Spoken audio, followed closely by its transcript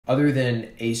other than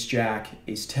ace jack,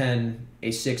 ace 10,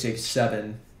 ace 6, ace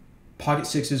 7, pocket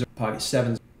 6s or pocket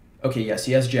 7s. Okay, yes,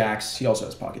 he has jacks. He also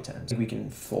has pocket 10s. We can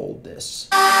fold this.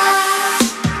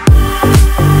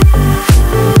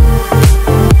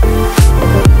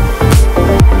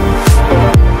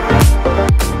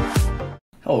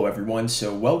 Hello everyone,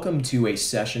 so welcome to a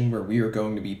session where we are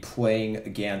going to be playing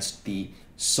against the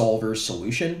solver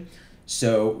solution.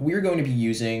 So we're going to be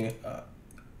using a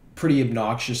pretty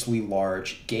obnoxiously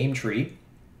large game tree,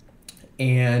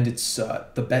 and it's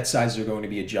the bet sizes are going to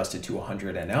be adjusted to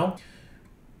 100 NL.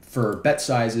 For bet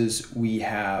sizes, we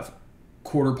have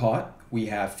quarter pot, we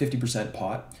have 50%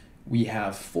 pot, we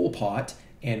have full pot,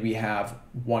 and we have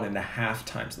 1.5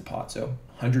 times the pot, so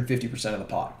 150% of the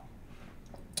pot.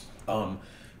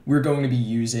 We're going to be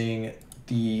using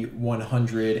the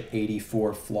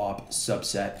 184 flop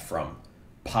subset from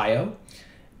Pio.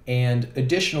 And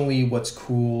additionally, what's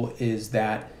cool is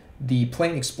that the Play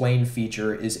and Explain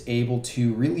feature is able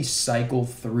to really cycle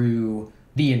through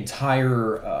the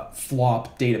entire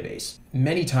flop database.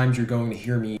 Many times you're going to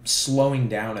hear me slowing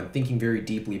down and thinking very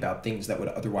deeply about things that would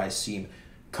otherwise seem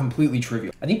completely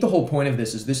trivial. I think the whole point of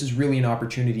this is really an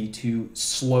opportunity to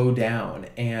slow down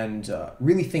and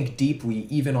really think deeply,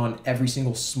 even on every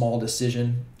single small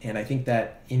decision. And I think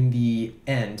that in the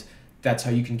end, that's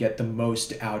how you can get the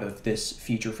most out of this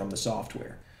feature from the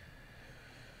software.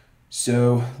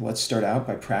 So let's start out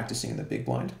by practicing in the big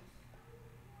blind.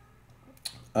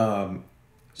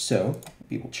 So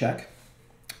we will check,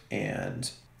 and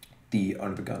the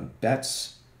under the gun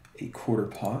bets a quarter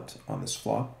pot on this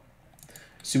flop.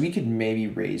 So we could maybe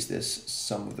raise this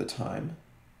some of the time,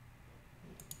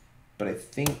 but I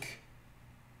think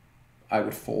I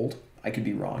would fold. I could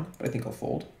be wrong, but I think I'll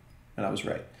fold, and I was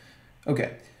right.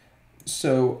 Okay,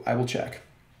 so I will check.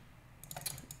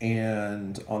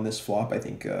 And on this flop, I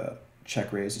think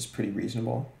check raise is pretty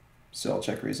reasonable. So I'll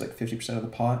check raise like 50% of the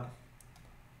pot.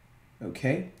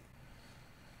 Okay.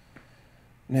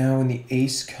 Now when the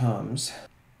ace comes,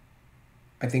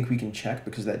 I think we can check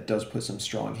because that does put some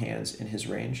strong hands in his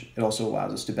range. It also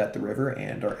allows us to bet the river,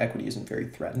 and our equity isn't very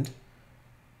threatened.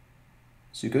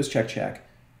 So it goes check, check.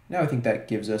 Now I think that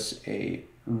gives us a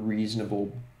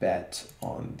reasonable bet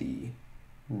on the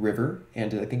river,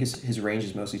 and I think his range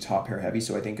is mostly top pair heavy,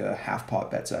 so I think a half pot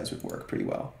bet size would work pretty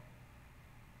well.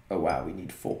 Oh wow, we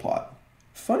need full pot.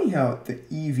 Funny how the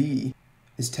EV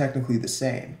is technically the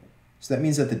same. So that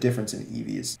means that the difference in EV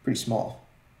is pretty small.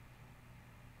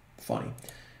 Funny.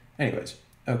 Anyways,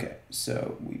 okay,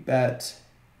 so we bet,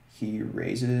 he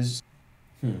raises.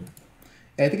 I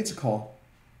think it's a call.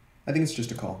 I think it's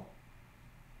just a call.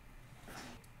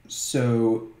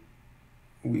 So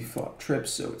we flop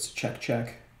trips, so it's check,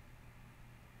 check.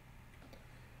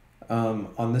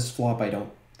 On this flop, I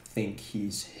don't think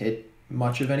he's hit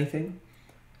much of anything.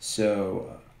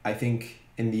 So I think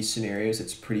in these scenarios,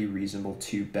 it's pretty reasonable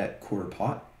to bet quarter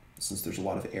pot since there's a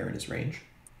lot of air in his range.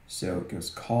 So it goes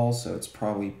call, so it's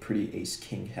probably pretty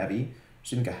ace-king heavy.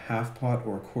 So I think a half pot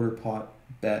or a quarter pot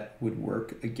bet would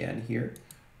work again here.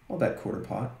 I'll bet quarter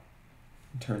pot.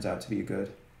 It turns out to be a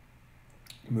good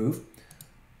move.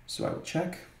 So I will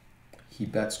check. He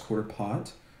bets quarter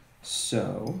pot.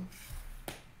 So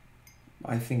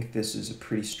I think this is a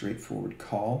pretty straightforward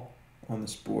call on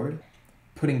this board.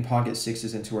 Putting pocket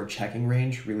sixes into our checking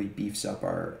range really beefs up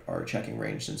our checking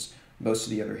range, since most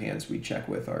of the other hands we check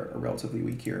with are relatively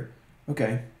weak here.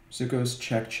 Okay, so it goes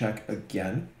check, check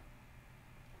again.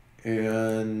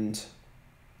 And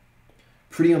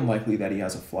pretty unlikely that he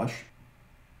has a flush.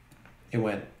 It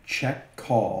went check,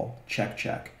 call, check,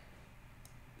 check.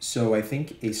 So I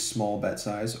think a small bet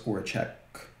size or a check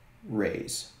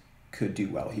raise could do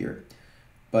well here.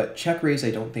 But check raise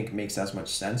I don't think makes as much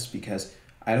sense because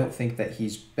I don't think that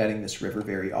he's betting this river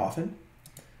very often.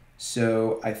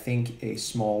 So I think a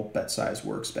small bet size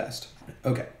works best.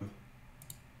 Okay.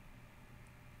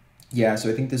 Yeah, so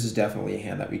I think this is definitely a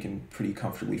hand that we can pretty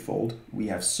comfortably fold. We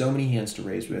have so many hands to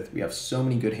raise with. We have so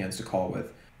many good hands to call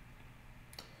with.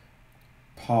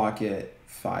 Pocket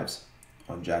fives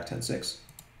on jack 10 6.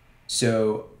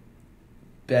 So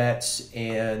bets,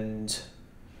 and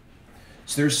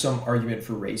so there's some argument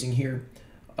for raising here.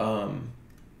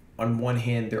 On one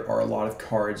hand, there are a lot of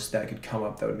cards that could come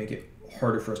up that would make it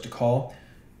harder for us to call,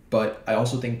 but I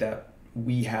also think that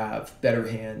we have better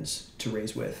hands to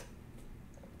raise with.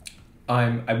 I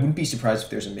wouldn't be surprised if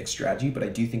there's a mixed strategy, but I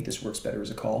do think this works better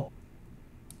as a call.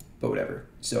 But whatever.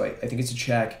 So I think it's a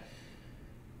check.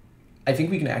 I think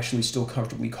we can actually still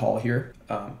comfortably call here.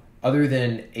 Other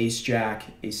than ace jack,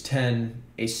 ace 10,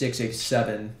 ace 6, ace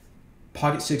 7,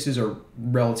 pocket sixes are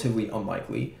relatively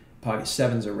unlikely. Pocket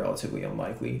sevens are relatively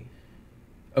unlikely.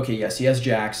 Okay, yes, he has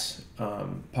jacks,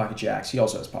 pocket jacks. He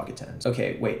also has pocket tens.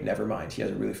 Okay, wait, never mind. He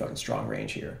has a really fucking strong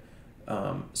range here.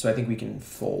 So I think we can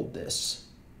fold this.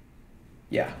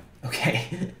 Yeah,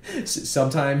 okay.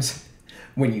 Sometimes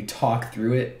when you talk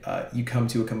through it, you come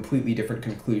to a completely different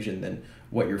conclusion than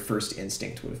what your first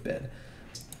instinct would have been.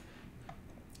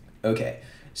 Okay,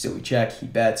 so we check, he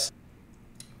bets.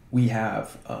 We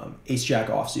have ace-jack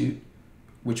offsuit,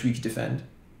 which we could defend.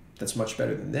 That's much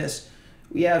better than this.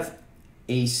 We have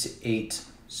ace-8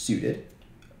 suited.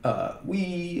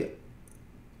 We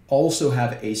also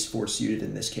have ace-4 suited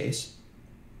in this case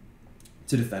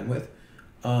to defend with.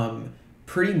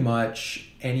 Pretty much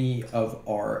any of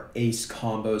our ace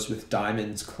combos with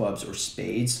diamonds, clubs, or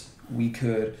spades we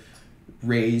could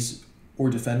raise or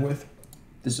defend with.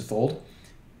 This is a fold.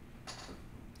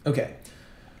 Okay,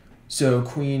 so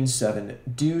queen, 7,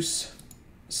 deuce.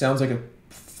 Sounds like a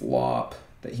flop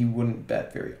that he wouldn't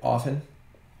bet very often.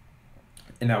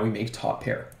 And now we make top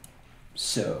pair.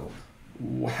 So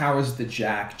how has the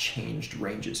jack changed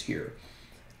ranges here?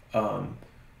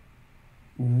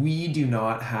 We do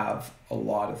not have a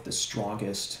lot of the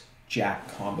strongest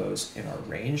jack combos in our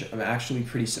range. I'm actually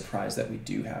pretty surprised that we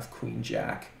do have queen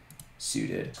jack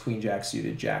suited,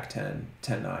 jack 10,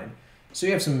 10, 9. So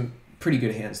we have some pretty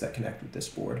good hands that connect with this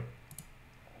board.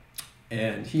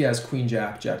 And he has queen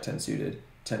jack, jack 10 suited,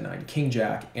 10, 9, king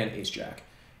jack, and ace jack.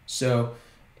 So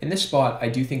in this spot, I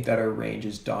do think that our range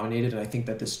is dominated, and I think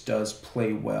that this does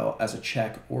play well as a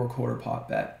check or a quarter pot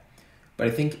bet. But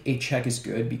I think a check is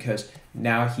good because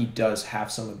now he does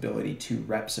have some ability to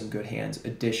rep some good hands.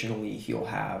 Additionally, he'll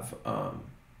have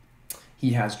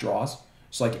he has draws.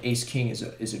 So like ace king is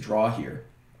a draw here.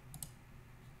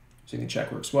 So I think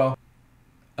check works well.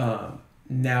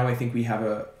 Now I think we have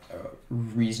a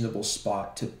reasonable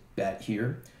spot to bet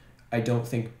here. I don't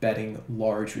think betting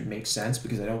large would make sense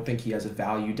because I don't think he has a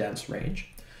value dense range.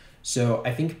 So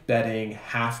I think betting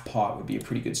half pot would be a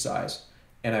pretty good size.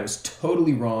 And I was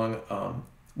totally wrong.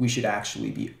 We should actually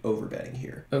be overbetting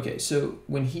here. Okay, so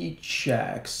when he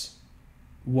checks,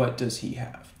 what does he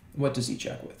have? What does he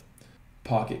check with?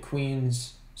 Pocket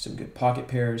queens, some good pocket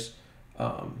pairs,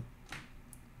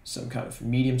 some kind of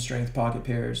medium strength pocket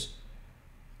pairs.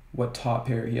 What top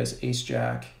pair? He has ace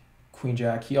jack, queen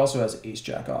jack. He also has ace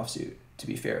jack offsuit, to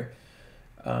be fair.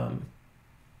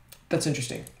 That's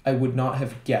interesting. I would not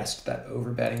have guessed that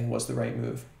overbetting was the right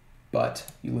move,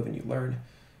 but you live and you learn.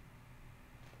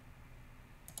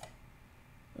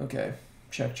 Okay,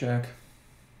 check, check.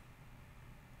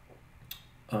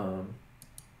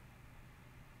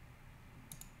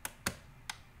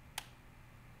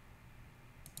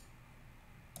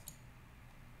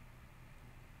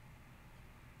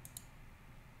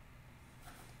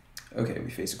 Okay,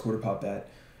 we face a quarter pot bet.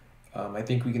 I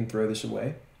think we can throw this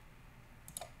away.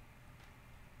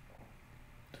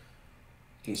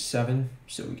 Ace-7,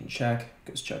 so we can check.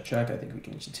 Goes check, check. I think we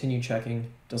can continue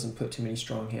checking. Doesn't put too many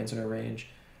strong hands in our range.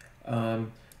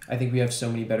 I think we have so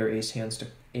many better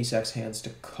ace-x hands to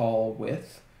call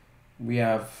with. We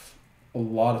have a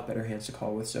lot of better hands to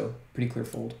call with, so pretty clear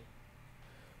fold.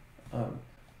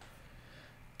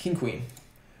 King-queen.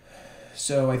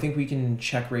 So I think we can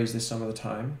check raise this some of the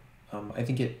time. I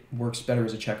think it works better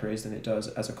as a check raise than it does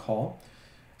as a call.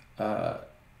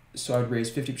 So I'd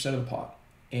raise 50% of the pot.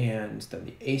 And then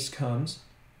the ace comes.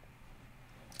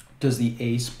 Does the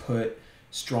ace put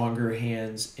stronger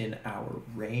hands in our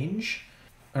range?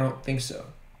 I don't think so.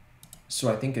 So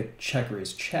I think a check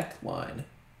raise check line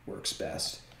works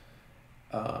best.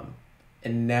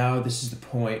 And now this is the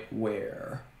point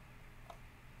where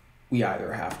we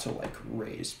either have to like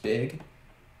raise big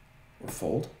or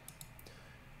fold.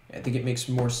 I think it makes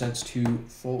more sense to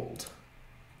fold.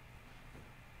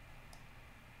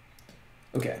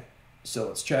 Okay, so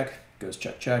let's check. Goes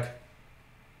check, check.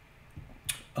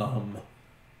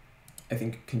 I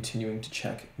think continuing to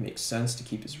check makes sense to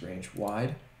keep his range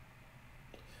wide.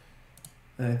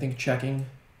 And I think checking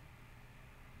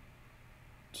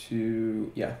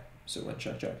to, yeah, so went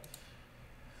check, check.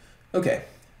 Okay,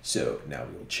 so now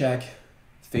we will check,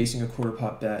 facing a quarter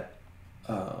pot bet.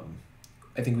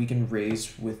 I think we can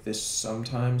raise with this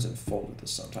sometimes and fold with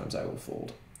this sometimes. I will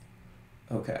fold.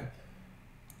 Okay.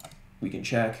 We can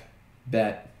check,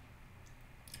 bet.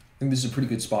 I think this is a pretty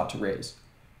good spot to raise.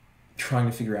 Trying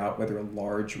to figure out whether a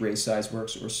large raise size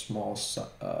works or a small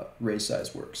raise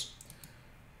size works.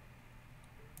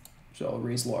 So I'll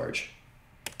raise large.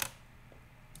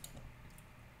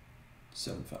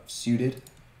 7-5 suited.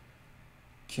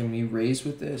 Can we raise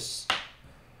with this?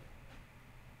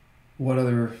 What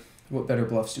better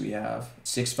bluffs do we have?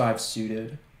 6-5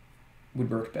 suited would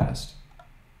work best.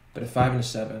 But a 5 and a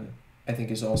 7, I think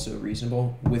is also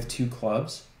reasonable. With 2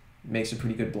 clubs, makes a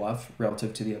pretty good bluff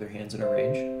relative to the other hands in our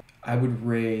range. I would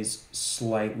raise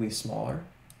slightly smaller.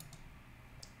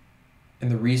 And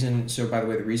the reason, so by the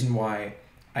way, the reason why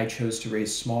I chose to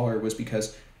raise smaller was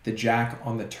because the jack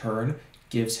on the turn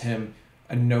gives him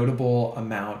a notable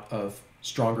amount of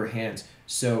stronger hands.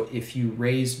 So if you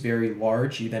raise very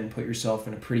large, you then put yourself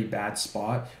in a pretty bad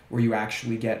spot where you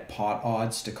actually get pot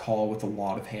odds to call with a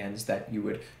lot of hands that you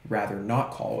would rather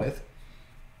not call with.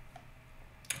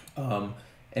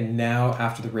 And now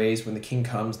after the raise, when the king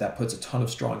comes, that puts a ton of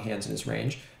strong hands in his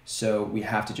range. So we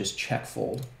have to just check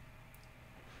fold.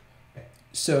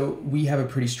 So we have a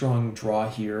pretty strong draw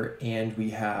here, and we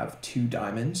have 2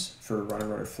 diamonds for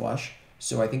runner flush.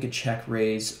 So I think a check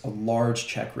raise, a large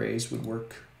check raise would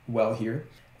work well here.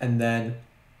 And then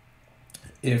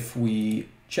if we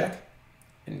check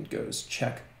and it goes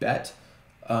check bet,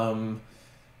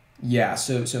 yeah,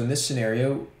 so in this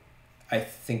scenario,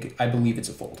 I believe it's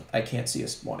a fold. I can't see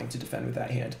us wanting to defend with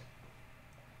that hand.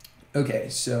 Okay,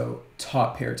 so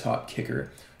top pair, top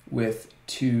kicker with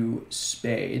 2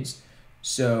 spades.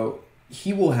 So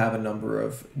he will have a number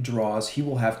of draws. He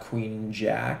will have queen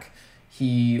jack.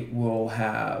 He will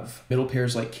have middle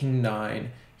pairs like king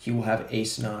 9. He will have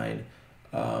ace 9,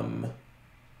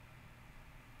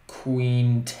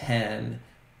 queen 10,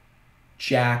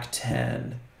 jack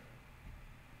 10.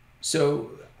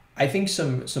 So I think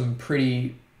some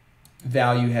pretty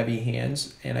value heavy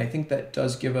hands, and I think that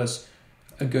does give us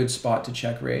a good spot to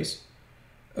check raise.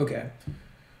 Okay,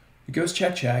 it goes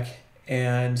check check,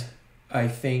 and I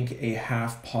think a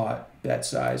half pot bet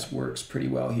size works pretty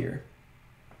well here.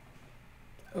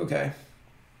 Okay,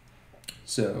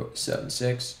 so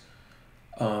 7-6.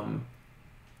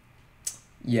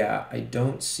 Yeah, I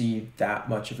don't see that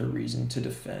much of a reason to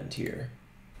defend here.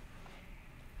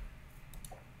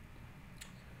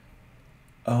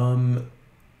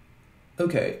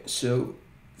 Okay, so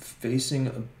facing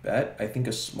a bet, I think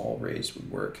a small raise would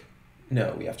work.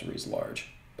 No, we have to raise large,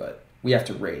 but we have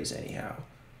to raise anyhow.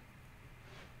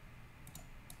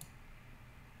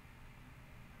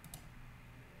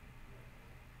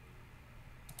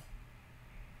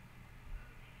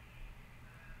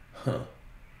 Huh.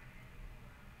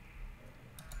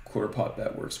 Quarter pot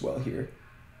bet works well here.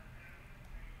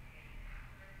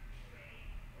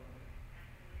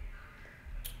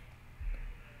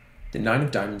 The 9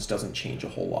 of diamonds doesn't change a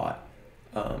whole lot.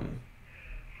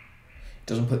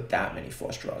 Doesn't put that many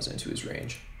flush draws into his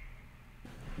range.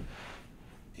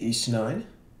 Ace 9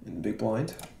 in the big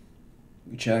blind.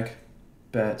 We check,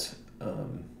 bet.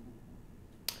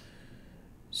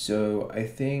 So I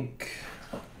think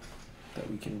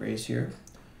that we can raise here.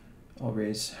 I'll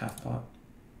raise half pot.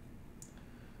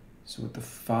 So with the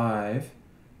 5,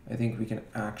 I think we can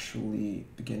actually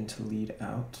begin to lead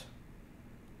out.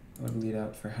 I would lead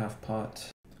out for half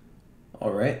pot.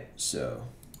 All right, so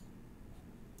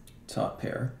top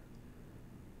pair.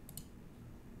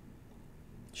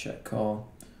 Check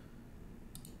call.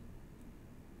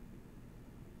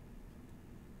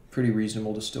 Pretty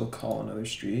reasonable to still call another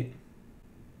street.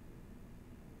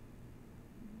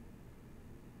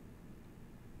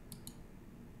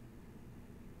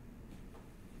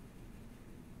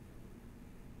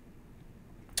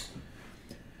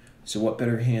 So what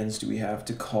better hands do we have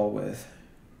to call with?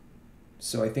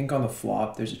 So I think on the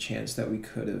flop, there's a chance that we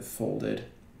could have folded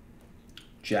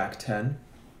Jack 10.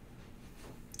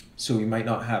 So we might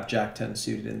not have Jack 10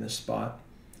 suited in this spot,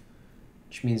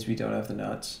 which means we don't have the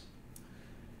nuts.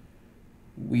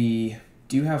 We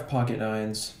do have pocket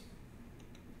 9s.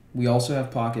 We also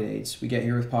have pocket 8s. We get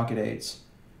here with pocket 8s.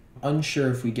 Unsure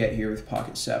if we get here with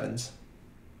pocket 7s.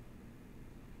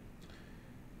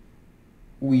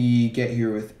 We get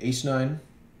here with ace 9.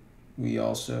 We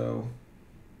also,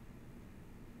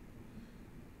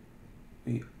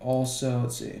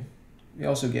 let's see. We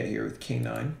also get here with king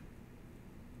 9.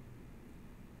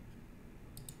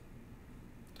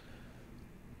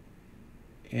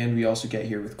 And we also get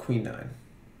here with queen 9.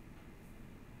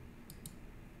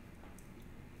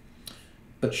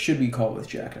 But should we call with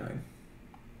jack 9?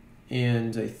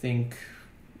 And I think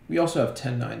we also have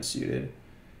 10-9 suited.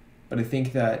 But I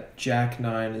think that jack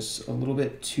 9 is a little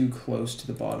bit too close to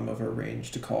the bottom of our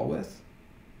range to call with.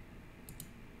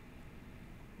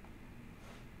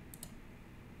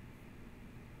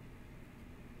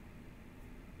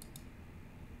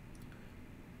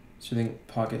 So I think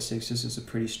pocket 6s is a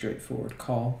pretty straightforward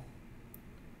call.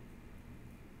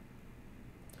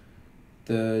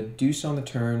 The deuce on the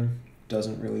turn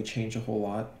doesn't really change a whole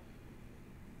lot.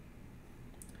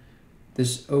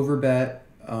 This overbet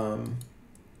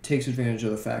takes advantage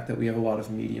of the fact that we have a lot of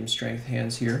medium strength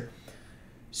hands here.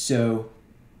 So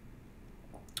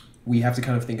we have to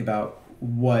kind of think about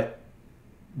what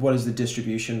is the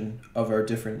distribution of our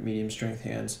different medium strength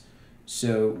hands.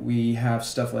 So we have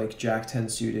stuff like Jack 10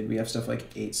 suited, we have stuff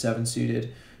like 8-7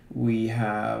 suited, we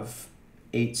have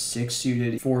 8-6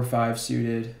 suited, 4-5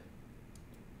 suited.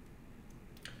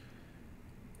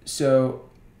 So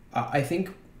I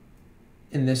think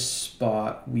in this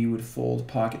spot we would fold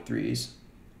pocket threes.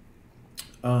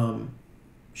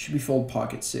 Should we fold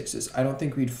pocket sixes? I don't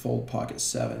think we'd fold pocket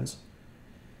sevens.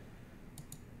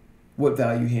 What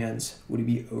value hands would he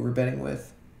be overbetting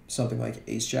with? Something like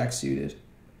ace jack suited.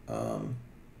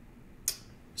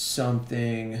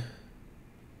 Something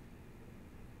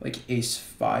like ace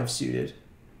 5 suited,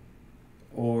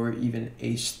 or even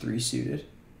ace 3 suited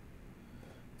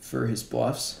for his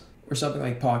bluffs, or something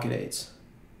like pocket eights.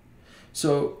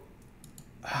 So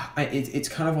it's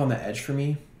kind of on the edge for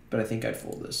me, but I think I'd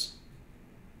fold this.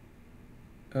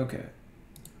 Okay.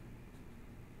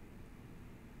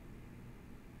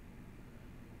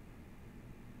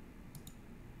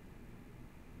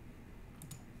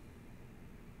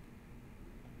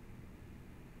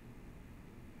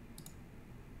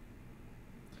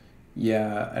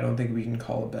 Yeah, I don't think we can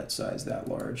call a bet size that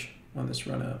large on this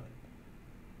run out.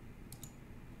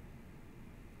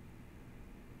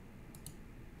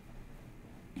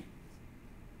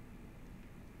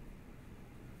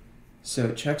 So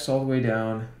it checks all the way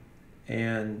down,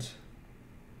 and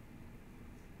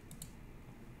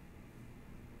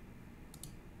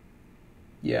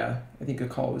yeah, I think a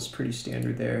call was pretty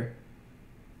standard there.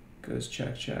 Goes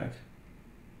check, check.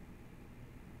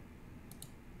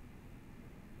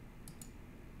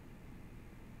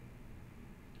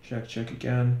 Check, check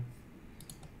again.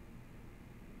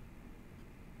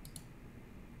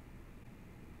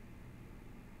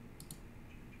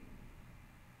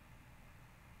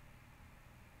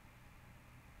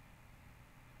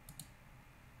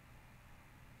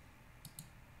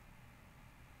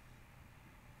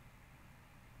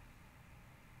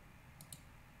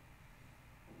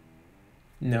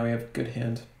 Now we have a good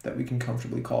hand that we can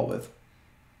comfortably call with.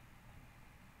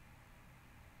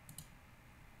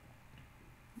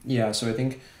 Yeah, so I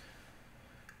think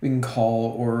we can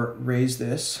call or raise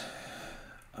this.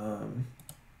 And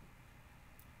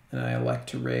I elect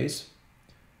to raise.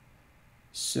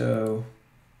 So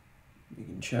we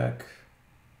can check.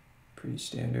 Pretty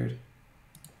standard.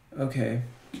 Okay,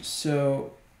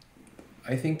 so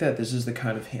I think that this is the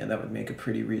kind of hand that would make a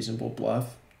pretty reasonable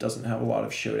bluff. Doesn't have a lot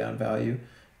of showdown value.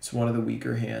 It's one of the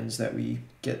weaker hands that we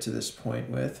get to this point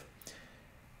with.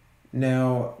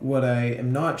 Now, what I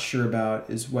am not sure about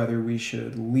is whether we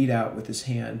should lead out with this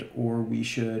hand or we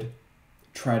should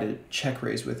try to check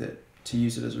raise with it to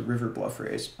use it as a river bluff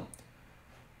raise.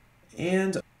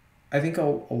 And I think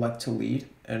I'll elect to lead,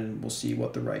 and we'll see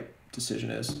what the right decision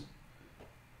is.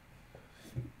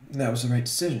 That was the right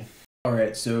decision. All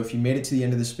right, so if you made it to the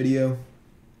end of this video,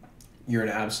 you're an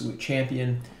absolute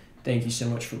champion. Thank you so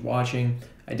much for watching.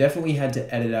 I definitely had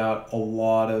to edit out a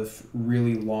lot of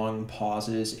really long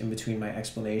pauses in between my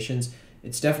explanations.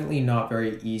 It's definitely not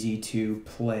very easy to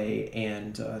play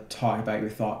and talk about your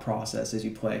thought process as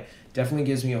you play. Definitely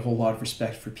gives me a whole lot of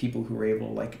respect for people who are able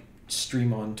to like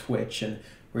stream on Twitch and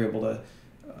were able to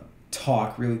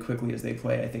talk really quickly as they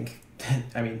play. I think,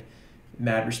 I mean,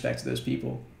 mad respect to those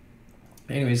people.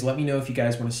 Anyways, let me know if you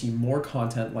guys want to see more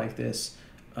content like this.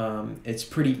 It's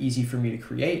pretty easy for me to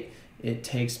create. It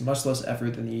takes much less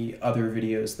effort than the other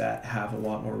videos that have a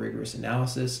lot more rigorous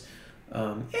analysis.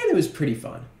 And it was pretty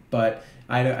fun, but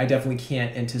I definitely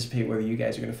can't anticipate whether you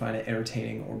guys are going to find it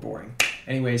entertaining or boring.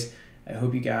 Anyways, I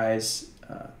hope you guys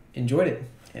enjoyed it,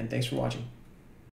 and thanks for watching.